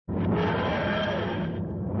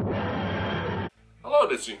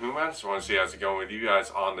Hello, this is Human. Just want to see how's it going with you guys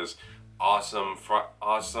on this awesome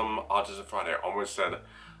Autism Friday. I almost said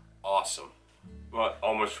awesome, but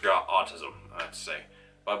almost forgot autism, I have to say.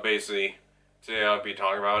 But basically, today I'll be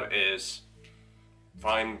talking about is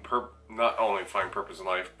not only find purpose in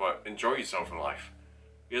life, but enjoy yourself in life.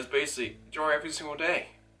 Because basically, enjoy every single day.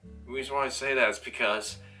 The reason why I say that is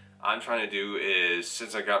because I'm trying to do is,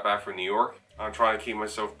 since I got back from New York, I'm trying to keep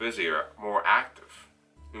myself busier, more active.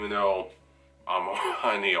 Even though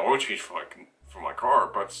I need oil change for my car,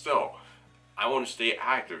 but still, I want to stay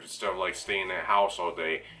active instead of like staying in the house all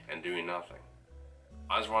day and doing nothing.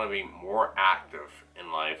 I just want to be more active in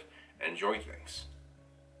life and enjoy things.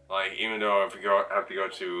 Like, even though I have to go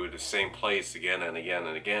to the same place again and again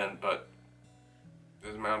and again, but it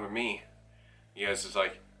doesn't matter to me. You guys just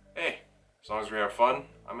like, hey, as long as we have fun,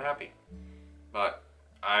 I'm happy. But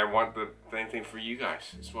I want the same thing for you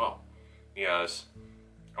guys as well. Because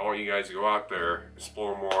I want you guys to go out there,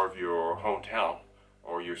 explore more of your hometown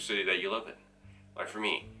or your city that you live in. Like for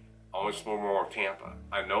me, I want to explore more of Tampa.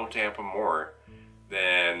 I know Tampa more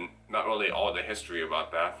than, not really all the history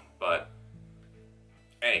about that, but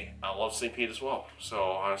hey, I love St. Pete as well.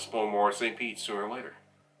 So I'll explore more of St. Pete sooner or later.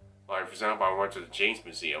 Like for example, I went to the James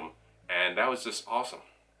Museum and that was just awesome.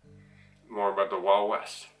 More about the Wild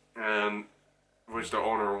West. And which the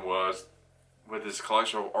owner was with his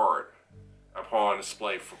collection of art I put on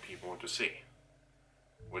display for people to see,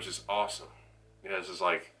 which is awesome. Because it's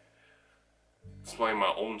like displaying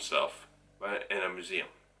my own stuff in a museum.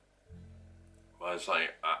 But it's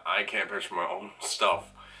like I can't picture my own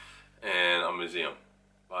stuff in a museum.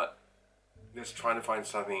 But just trying to find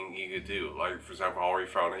something you could do. Like for example, I already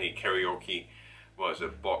found a karaoke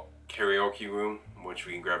room in which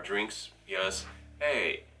we can grab drinks. Yes,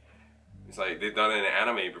 hey, it's like they've done it in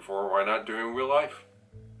anime before. Why not do it in real life?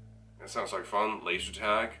 That sounds like fun. Laser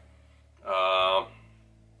tag. Go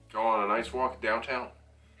on a nice walk downtown.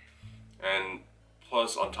 And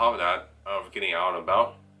plus, on top of that, of getting out and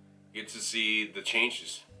about, you get to see the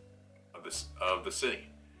changes of the city.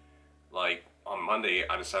 Like on Monday,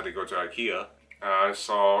 I decided to go to IKEA. And I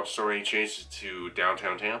saw so many changes to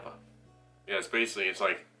downtown Tampa. Yeah, it's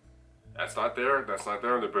like that's not there. They're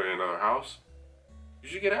building another house. You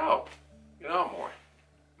should get out more.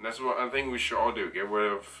 And that's what I think we should all do.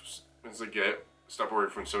 Step away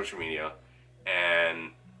from social media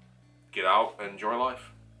and get out and enjoy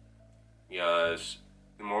life. Because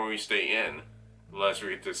the more we stay in, the less we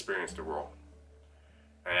get to experience the world.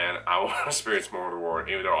 And I want to experience more of the world,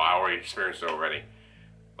 even though I already experienced it already.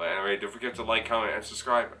 But anyway, don't forget to like, comment, and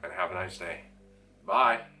subscribe, and have a nice day.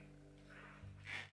 Bye.